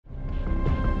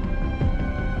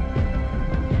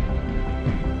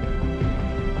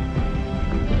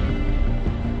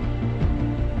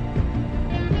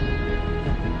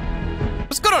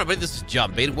on, everybody? This is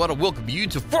John Beta. I want to welcome you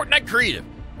to Fortnite Creative.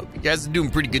 Hope you guys are doing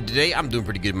pretty good today. I'm doing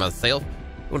pretty good myself.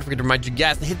 I want to forget to remind you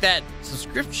guys to hit that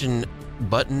subscription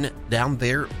button down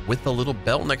there with the little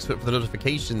bell next to it for the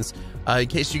notifications. In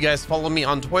case you guys follow me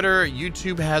on Twitter,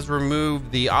 YouTube has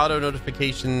removed the auto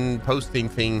notification posting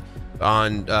thing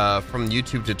on from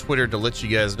YouTube to Twitter to let you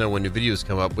guys know when new videos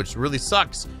come up, which really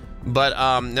sucks.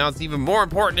 But now it's even more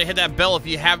important to hit that bell if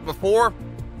you haven't before.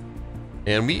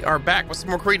 And we are back with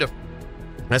some more creative.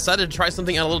 I decided to try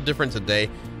something out a little different today.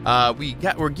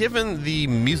 We're given the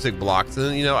music blocks,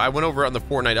 and you know, I went over on the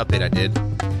Fortnite update I did.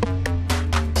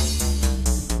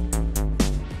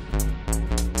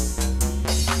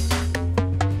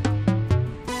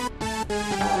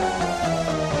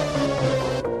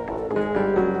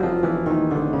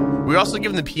 We're also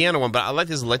given the piano one, but I like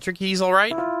this electric keys, all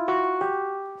right.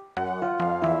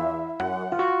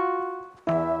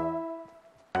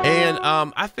 And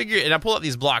I figured, and I pulled out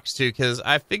these blocks too, because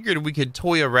I figured we could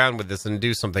toy around with this and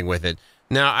do something with it.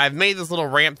 Now, I've made this little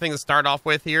ramp thing to start off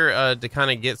with here to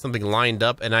kind of get something lined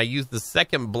up, and I used the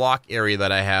second block area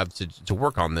that I have to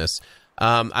work on this.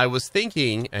 I was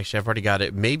thinking, actually, I've already got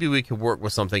it. Maybe we could work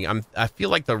with something. I feel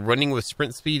like the running with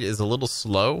sprint speed is a little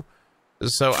slow,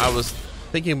 so I was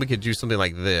thinking we could do something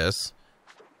like this,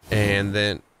 and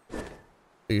then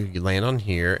you land on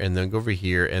here, and then go over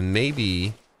here, and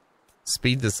maybe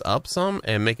speed this up some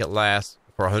and make it last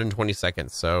for 120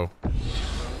 seconds. So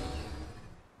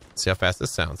let's see how fast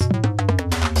this sounds.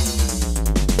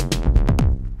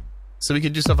 So we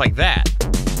could do stuff like that.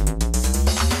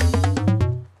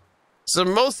 So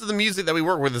most of the music that we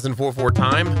work with is in 4/4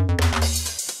 time,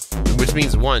 which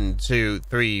means 1 2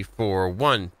 3 4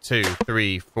 1 2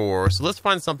 3 4. So let's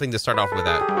find something to start off with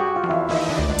that.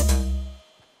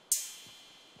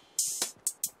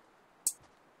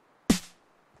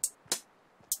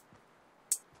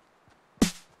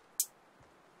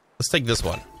 Let's take this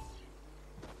one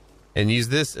and use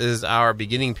this as our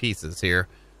beginning pieces here.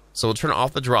 So we'll turn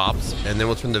off the drops, and then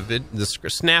we'll turn the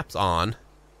snaps on,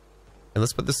 and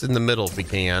let's put this in the middle if we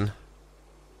can.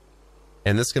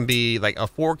 And this can be like a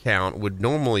 4 count would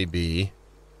normally be.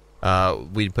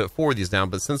 We'd put 4 of these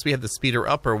down, but since we have the speeder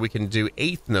upper, we can do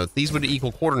 1/8 notes. These would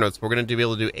equal quarter notes. We're going to be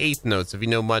able to do 1/8 notes if you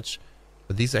know much.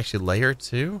 But these actually layer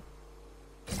too,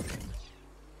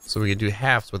 so we can do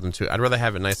halves with them too. I'd rather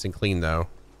have it nice and clean though.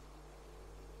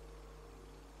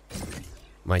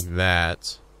 Like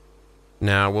that.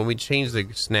 Now, when we change the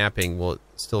snapping, will it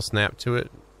still snap to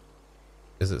it?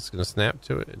 Is it going to snap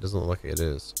to it? It doesn't look like it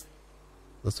is.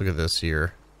 Let's look at this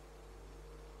here.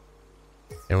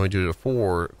 And we do the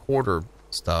 4/4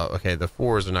 stuff. Okay, the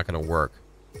 4s are not going to work.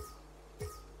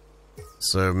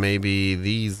 So maybe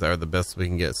these are the best we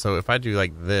can get. So if I do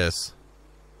like this,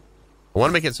 I want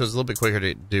to make it so it's a little bit quicker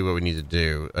to do what we need to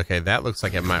do. Okay, that looks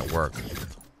like it might work.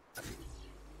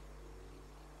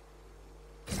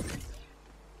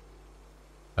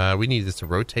 We need this to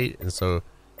rotate, and so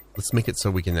let's make it so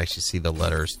we can actually see the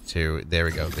letters too. There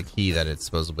we go, the key that it's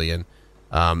supposedly in.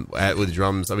 With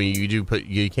drums, I mean,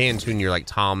 you can tune your like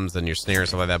toms and your snares,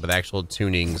 stuff like that, but the actual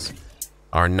tunings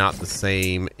are not the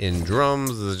same in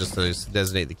drums. It's just to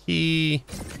designate the key.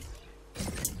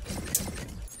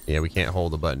 Yeah, we can't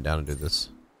hold the button down and do this.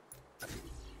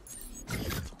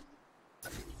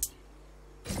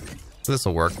 So this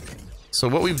will work. So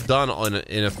what we've done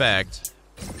in effect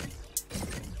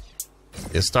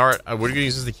is we're going to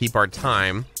use this to keep our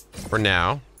time for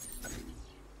now.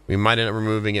 We might end up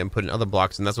removing it and putting other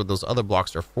blocks, and that's what those other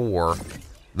blocks are for.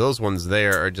 Those ones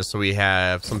there are just so we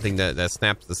have something that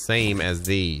snaps the same as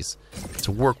these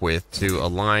to work with, to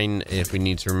align if we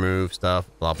need to remove stuff,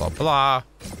 blah, blah, blah.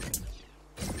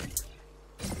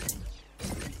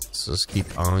 So just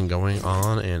keep on going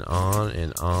on and on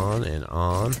and on and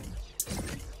on.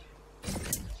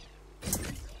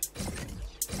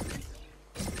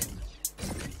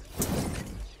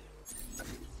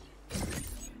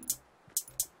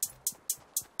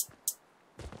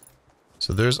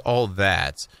 So there's all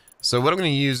that. So what I'm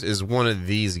going to use is one of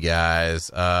these guys.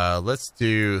 Let's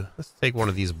take one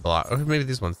of these blocks. Or maybe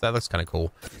these ones. That looks kind of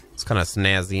cool. It's kind of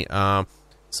snazzy.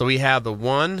 So we have the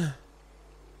 1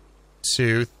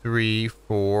 2 3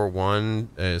 4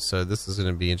 1. So this is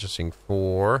going to be interesting.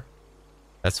 4.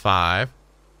 That's 5,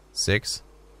 6,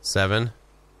 7,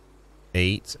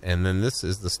 8, and then this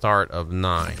is the start of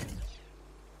 9.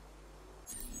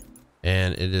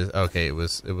 And it is okay. It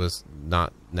was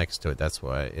not next to it. That's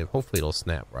why. Hopefully it'll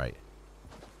snap right.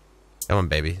 Come on,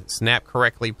 baby. Snap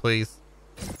correctly, please.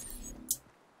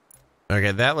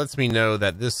 Okay, that lets me know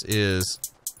that this is.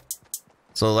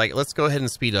 So, like, let's go ahead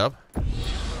and speed up.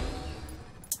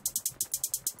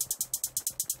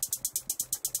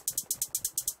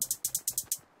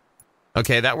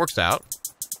 Okay, that works out.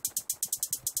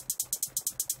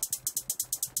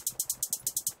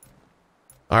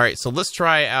 All right, so let's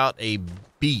try out a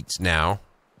beat now.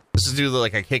 Let's just do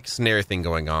like a kick snare thing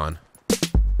going on.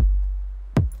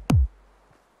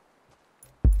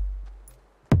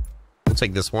 We'll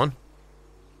take this one.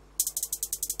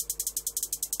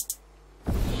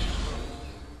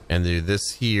 And do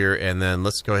this here, and then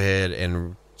let's go ahead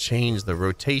and change the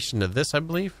rotation of this, I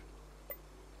believe.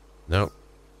 Nope.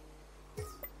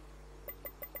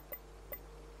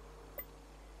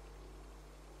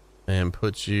 And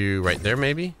put you right there,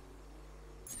 maybe.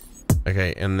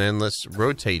 Okay, and then let's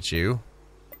rotate you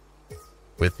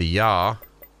with the yaw.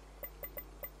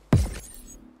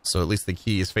 So at least the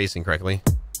key is facing correctly.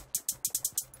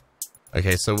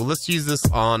 Okay, so let's use this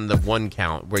on the 1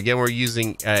 count. Again, we're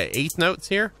using 8th notes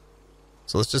here.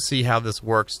 So let's just see how this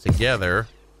works together.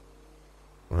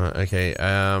 Okay,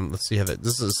 let's see how that.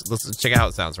 Let's check out how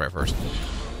it sounds right first.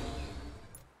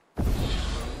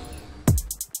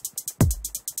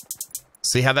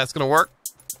 See how that's gonna work?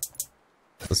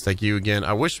 Let's take you again.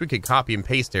 I wish we could copy and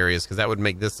paste areas because that would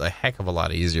make this a heck of a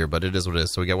lot easier, but it is what it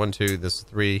is. So we got 1, 2, this is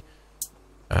 3.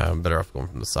 Better off going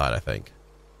from the side, I think.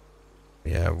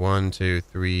 Yeah, 1, 2,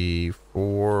 3,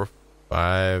 4,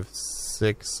 5,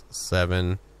 6,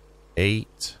 7,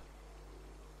 8.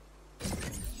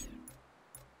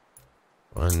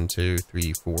 1, 2,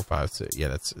 3, 4, 5, 6.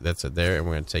 Yeah, that's it there. And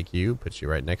we're gonna take you, put you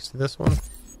right next to this one.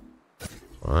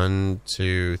 1,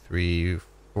 2, 3,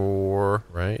 4.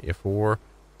 Right? Yeah, 4,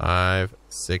 5,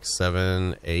 6,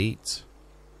 7, 8.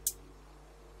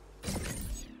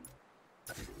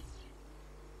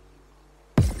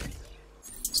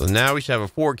 So now we should have a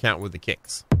 4 count with the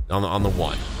kicks on the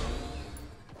 1.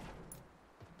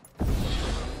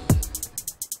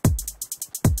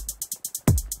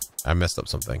 I messed up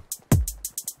something.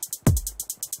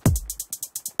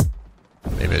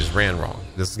 Maybe I just ran wrong.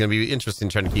 This is going to be interesting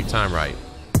trying to keep time right.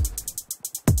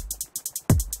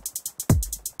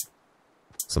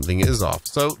 Something is off.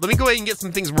 So let me go ahead and get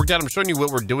some things worked out. I'm showing you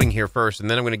what we're doing here first, and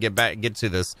then I'm going to get to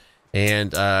this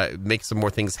and make some more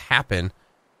things happen.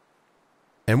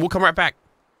 And we'll come right back.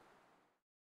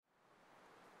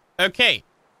 Okay.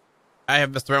 I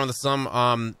have messed around with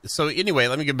some. So anyway,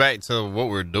 let me get back to what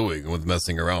we're doing with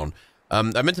messing around. I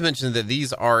meant to mention that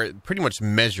these are pretty much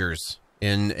measures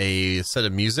in a set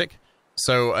of music.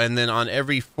 So, and then on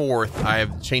every 4th,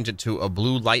 I've changed it to a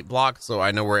blue light block. So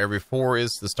I know where every 4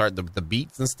 is to start the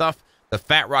beats and stuff. The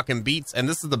fat rockin' beats. And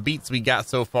this is the beats we got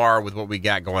so far with what we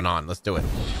got going on. Let's do it.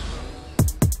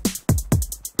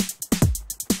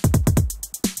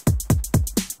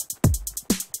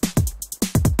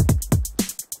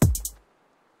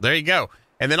 There you go.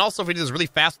 And then also if we do this really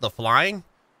fast with the flying,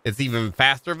 it's even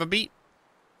faster of a beat.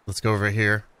 Let's go over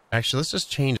here. Actually, let's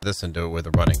just change this and do it with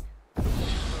the running.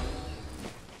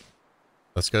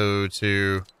 Let's go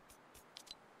to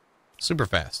super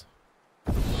fast.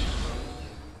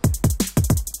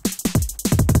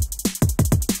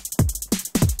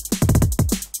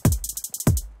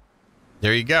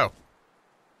 There you go.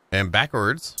 And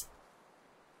backwards.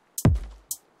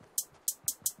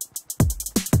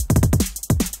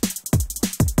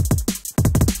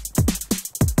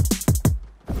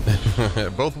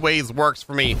 Both ways works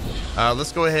for me.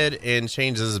 Let's go ahead and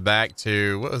change this back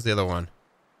to, what was the other one?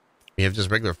 We have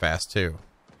just regular fast too.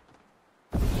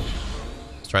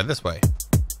 Let's try this way.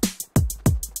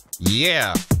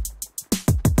 Yeah.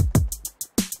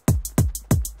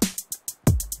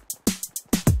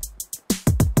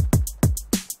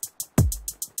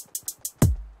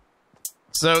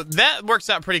 So that works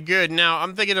out pretty good. Now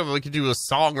I'm thinking of we could do a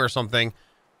song or something.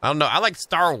 I don't know. I like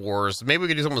Star Wars. Maybe we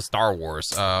could do something with Star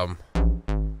Wars.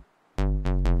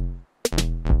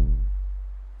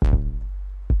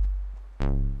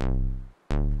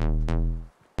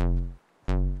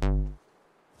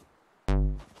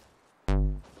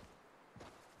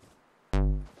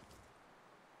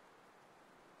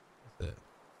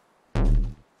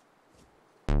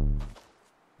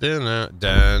 Dun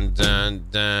dun dun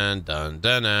dun dun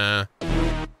dun.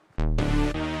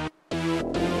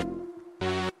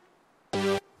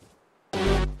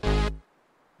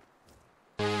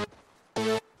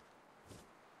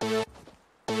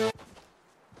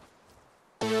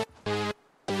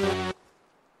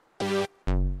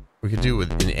 We could do it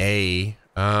with an A,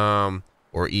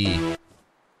 or E.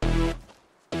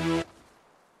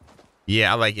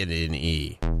 Yeah, I like it in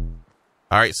E.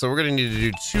 All right, so we're gonna need to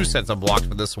do 2 sets of blocks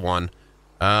for this one.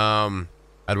 I'd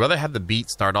rather have the beat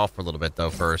start off for a little bit though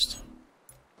first.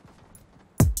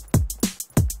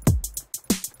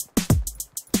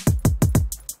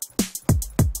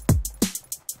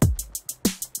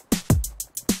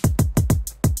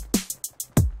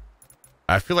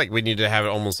 I feel like we need to have it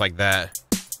almost like that.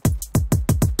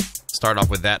 Start off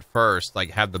with that first,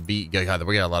 like have the beat go. God,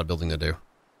 we got a lot of building to do.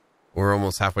 We're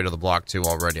almost halfway to the block 2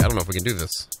 already. I don't know if we can do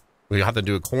this. We have to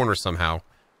do a corner somehow.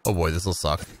 Oh boy, this will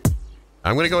suck.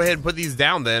 I'm going to go ahead and put these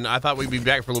down then. I thought we'd be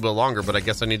back for a little bit longer, but I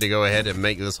guess I need to go ahead and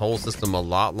make this whole system a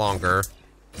lot longer.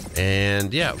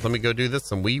 And yeah, let me go do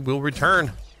this and we will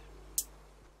return.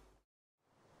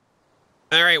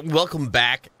 All right, welcome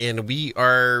back. And we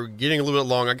are getting a little bit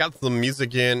long. I got some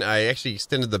music in. I actually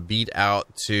extended the beat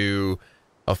out to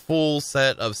a full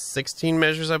set of 16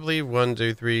 measures, I believe. 1,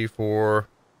 2, 3, 4,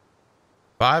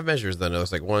 5 measures. Then it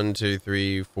was like 1, 2,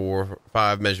 3, 4,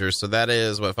 5 measures. So that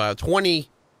is what, 5, 20.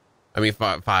 I mean,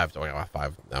 5. Oh,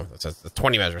 5. No, that's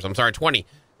 20 measures. I'm sorry, 20.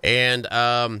 And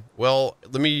well,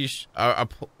 let me.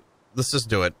 Let's just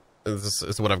do it. This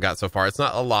is what I've got so far. It's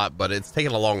not a lot, but it's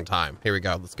taken a long time. Here we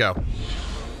go. Let's go.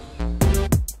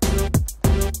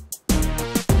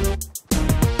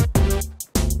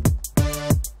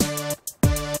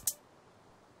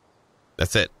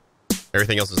 That's it.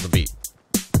 Everything else is the beat.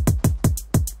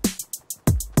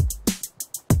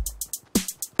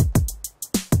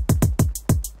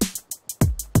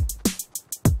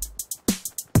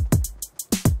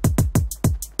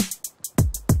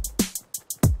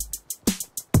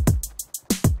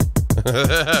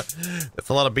 That's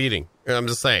a lot of beating. I'm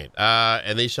just saying.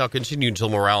 And they shall continue until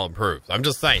morale improves. I'm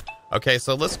just saying. Okay,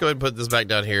 so let's go ahead and put this back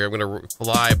down here. I'm going to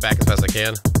fly back as fast as I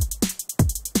can.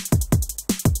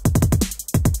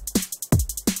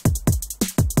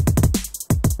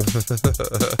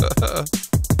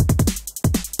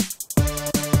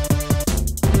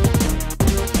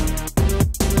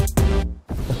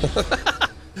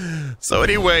 So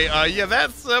anyway, yeah,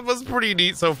 that was pretty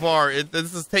neat so far.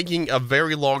 This is taking a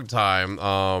very long time.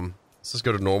 Let's just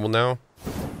go to normal now,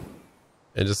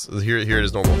 and just here it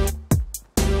is normal.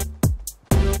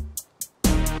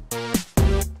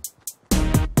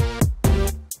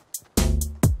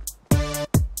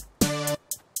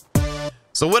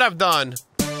 So what I've done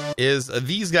is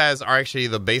these guys are actually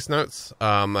the bass notes.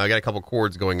 I got a couple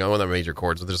chords going on. Well, not major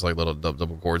chords, but there's like little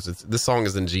double chords. This song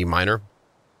is in G minor,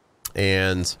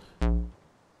 and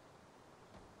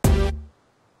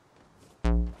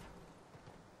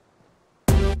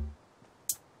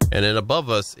then above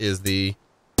us is the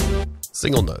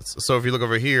single notes. So if you look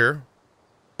over here,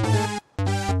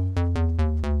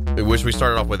 which we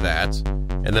started off with that,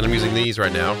 and then I'm using these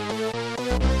right now.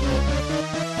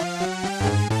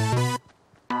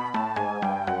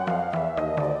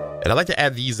 And I'd like to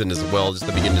add these in as well, just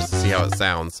to begin just to see how it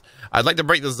sounds. I'd like to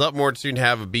break this up more to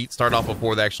have a beat start off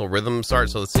before the actual rhythm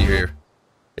starts. So let's see here.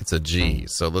 It's a G.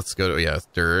 So let's go to, yeah,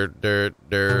 dirt, dirt,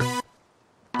 dirt.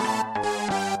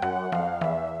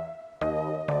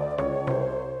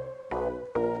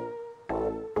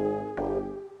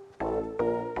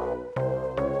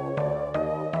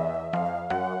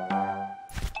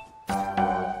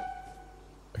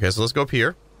 Okay, so let's go up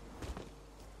here.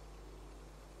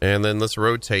 And then let's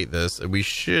rotate this. We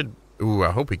should... Ooh, I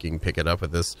hope we can pick it up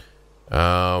with this.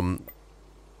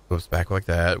 Goes back like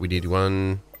that. We need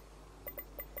one...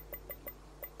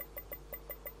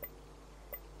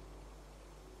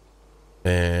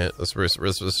 And let's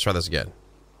try this again.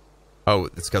 Oh,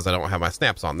 it's because I don't have my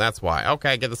snaps on. That's why.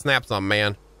 Okay, get the snaps on,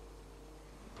 man.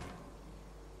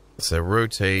 So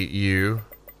rotate you.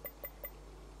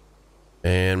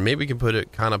 And maybe we can put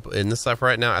it kind of in this stuff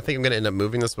right now. I think I'm going to end up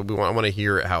moving this, but I want to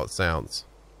hear how it sounds.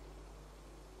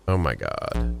 Oh my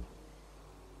God.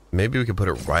 Maybe we can put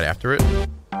it right after it.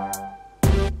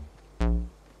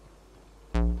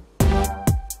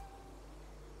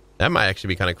 That might actually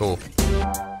be kind of cool.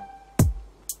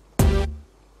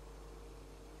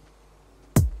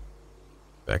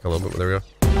 Back a little bit. There we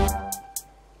go.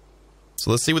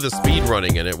 So let's see with the speed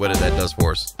running in it, what that does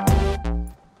for us.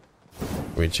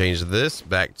 We change this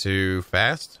back to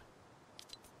fast.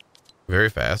 Very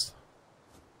fast.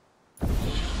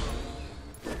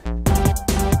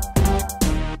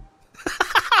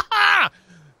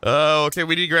 Oh, okay,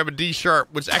 we need to grab a D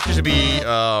sharp, which actually should be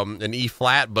an E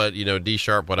flat, but you know, D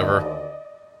sharp, whatever.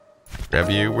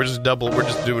 Grab you. We're just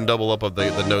doing double up of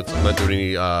the notes. I'm not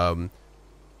doing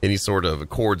any sort of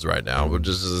chords right now, which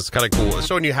is kind of cool. It's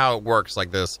showing you how it works like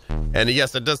this. And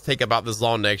yes, it does take about this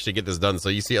long to actually get this done. So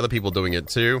you see other people doing it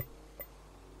too.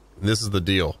 And this is the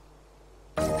deal.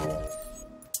 We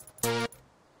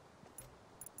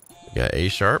got A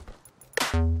sharp.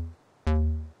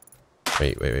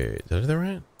 Wait. Did I do that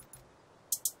right?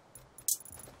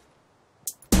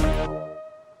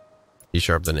 E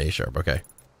sharp, then A sharp. Okay.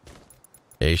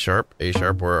 A sharp,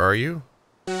 where are you?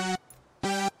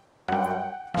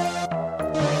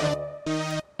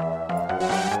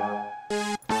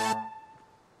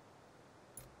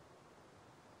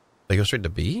 go straight to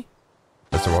B?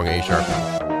 That's the wrong A sharp.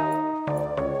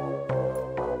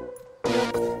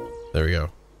 There we go. All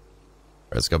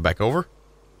right, let's go back over.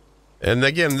 And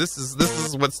again, this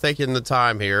is what's taking the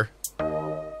time here.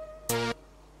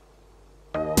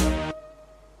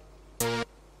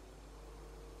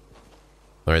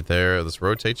 Right there, let's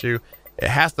rotate you. It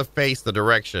has to face the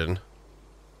direction.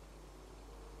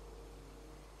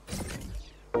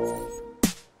 And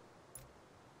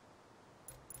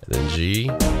then G.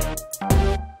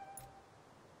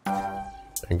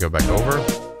 And go back over.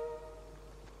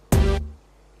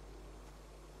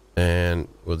 And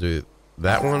we'll do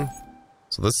that one.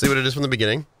 So let's see what it is from the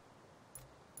beginning.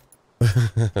 And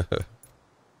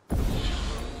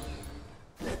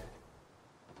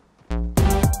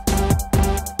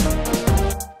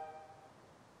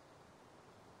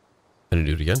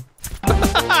do it again.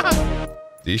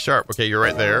 D sharp. Okay, you're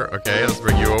right there. Okay, let's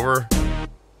bring you over.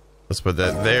 Let's put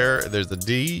that there. There's the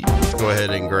D. Let's go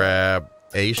ahead and grab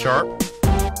A sharp.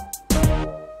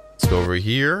 Let's go over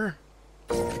here.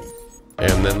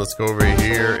 And then let's go over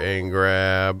here and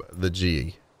grab the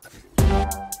G.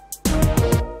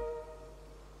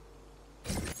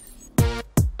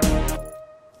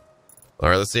 All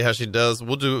right, let's see how she does.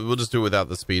 We'll just do it without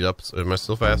the speed up. So am I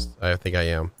still fast? I think I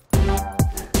am.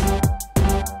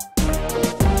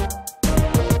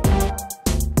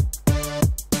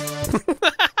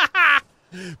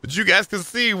 But you guys can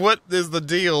see what is the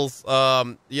deals.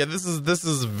 Yeah, this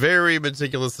is very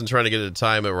meticulous in trying to get it to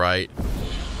time it right.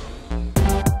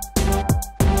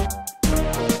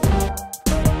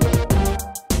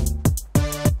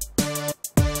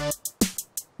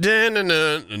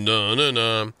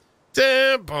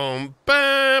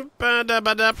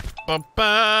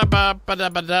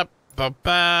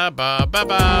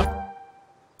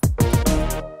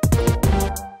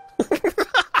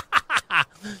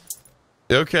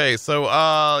 Okay,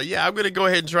 so yeah, I'm gonna go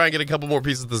ahead and try and get a couple more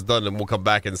pieces of this done, and we'll come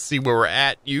back and see where we're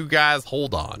at. You guys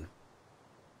hold on.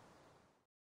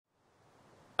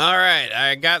 All right,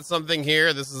 I got something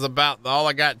here. This is about all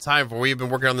I got time for. We've been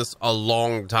working on this a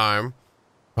long time.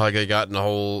 Probably could have gotten a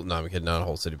whole, no, I'm kidding, not a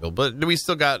whole city build, but we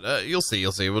still got, you'll see.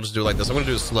 We'll just do it like this. I'm gonna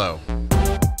do it slow.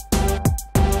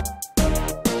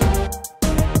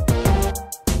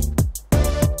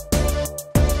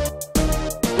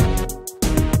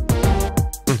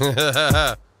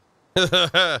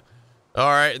 All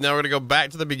right, now we're gonna go back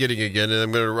to the beginning again,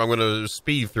 and I'm gonna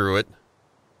speed through it.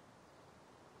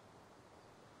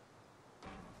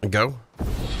 And go.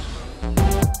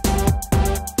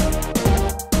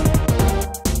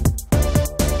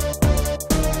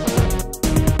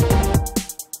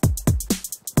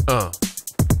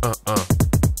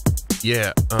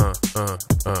 Yeah. Kind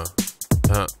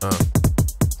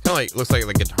of like, looks like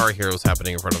the Guitar Hero is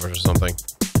happening in front of us or something.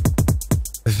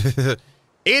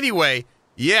 Anyway,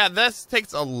 yeah, this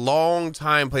takes a long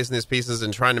time placing these pieces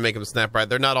and trying to make them snap right.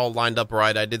 They're not all lined up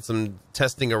right. I did some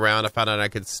testing around. I found out I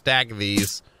could stack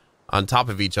these on top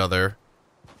of each other,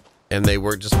 and they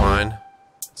work just fine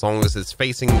as long as it's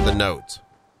facing the note.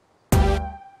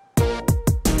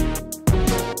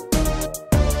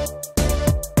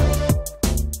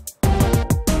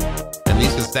 And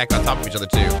these can stack on top of each other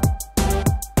too.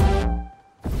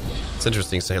 It's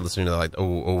interesting, say, listening to that, like,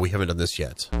 oh, we haven't done this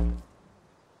yet.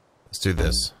 Let's do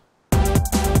this.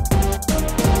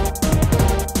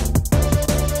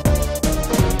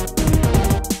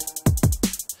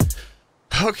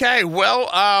 Okay, well,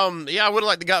 yeah, I would have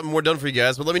liked to gotten more done for you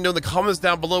guys, but let me know in the comments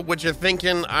down below what you're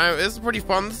thinking. This is pretty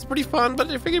fun. This is pretty fun, but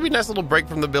I figured it'd be a nice little break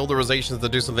from the builderizations to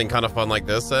do something kind of fun like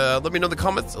this. Let me know in the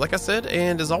comments, like I said,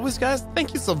 and as always, guys,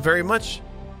 thank you so very much,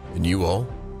 and you all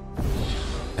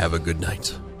have a good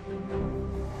night.